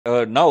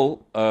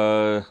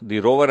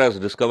The rover has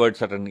discovered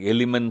certain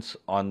elements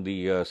on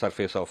the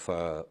surface of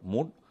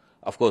Moon.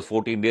 Of course,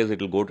 14 days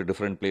it will go to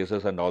different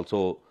places and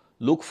also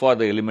look for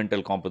the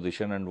elemental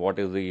composition and what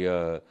is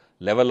the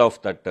level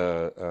of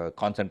that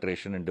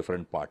concentration in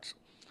different parts.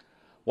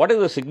 What is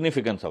the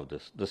significance of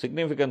this? The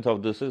significance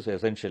of this is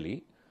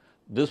essentially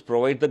this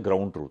provides the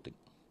ground truthing.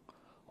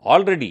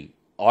 Already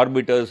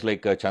orbiters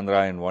like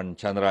Chandrayaan-1,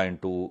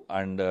 Chandrayaan-2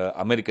 and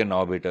American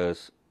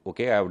orbiters,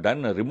 okay, have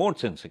done remote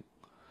sensing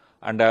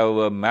and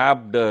have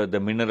mapped the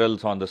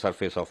minerals on the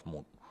surface of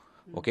Moon.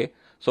 Okay,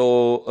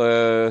 so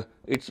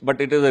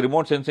but it is a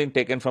remote sensing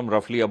taken from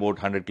roughly about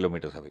 100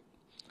 kilometers away.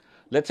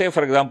 Let's say,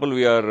 for example,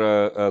 we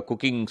are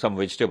cooking some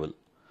vegetable.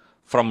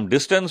 From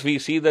distance, we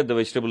see that the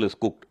vegetable is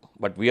cooked,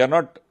 but we are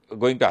not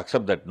going to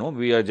accept that. No,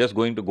 we are just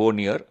going to go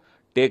near,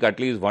 take at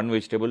least one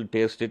vegetable,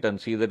 taste it, and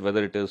see that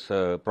whether it is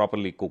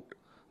properly cooked.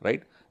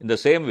 Right. In the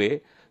same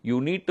way, you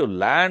need to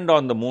land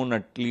on the Moon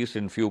at least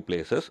in few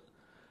places.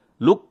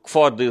 Look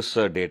for this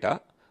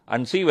data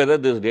and see whether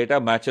this data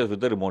matches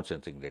with the remote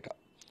sensing data.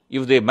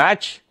 If they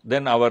match,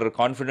 then our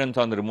confidence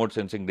on the remote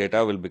sensing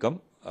data will become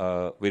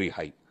very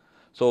high.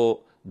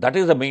 So, that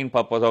is the main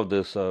purpose of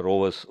this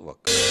rover's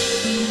work.